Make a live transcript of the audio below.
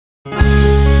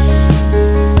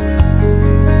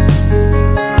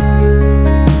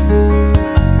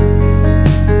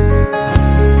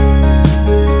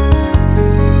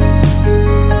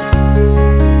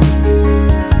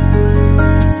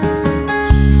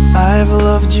I've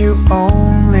loved you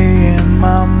only in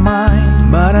my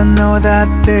mind, but I know that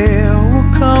there will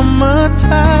come a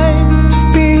time to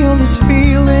feel this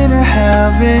feeling I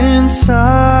have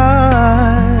inside.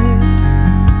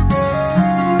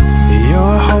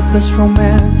 You're a hopeless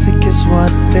romantic is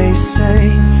what they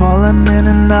say, falling in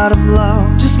and out of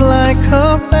love just like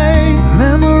a play.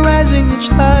 Memorizing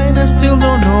each line, I still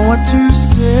don't know what to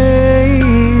say.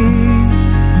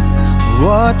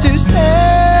 What to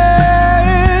say?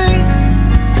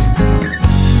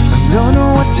 Don't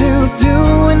know what to do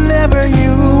whenever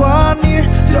you are near.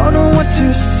 Don't know what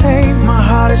to say, my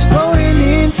heart is floating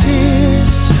in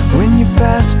tears. When you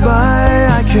pass by,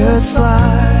 I could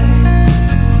fly.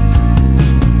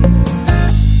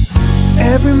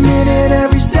 Every minute,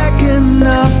 every second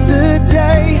of the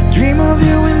day, dream of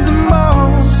you in the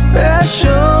most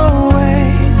special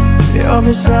ways. You're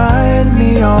beside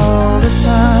me all the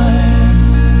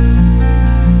time,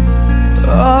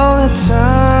 all the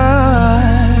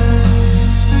time.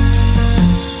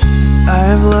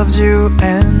 I've loved you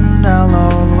and I'll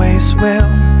always will.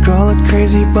 Call it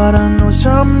crazy, but I know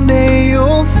someday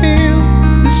you'll feel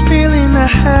this feeling I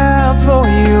have for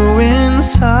you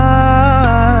inside.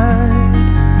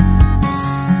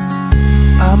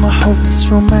 I'm a hopeless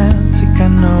romantic, I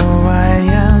know I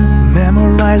am.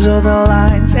 Memorize all the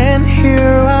lines and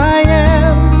here I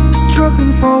am,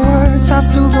 struggling for words, I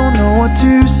still don't know what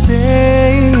to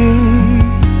say.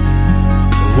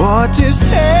 What to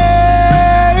say?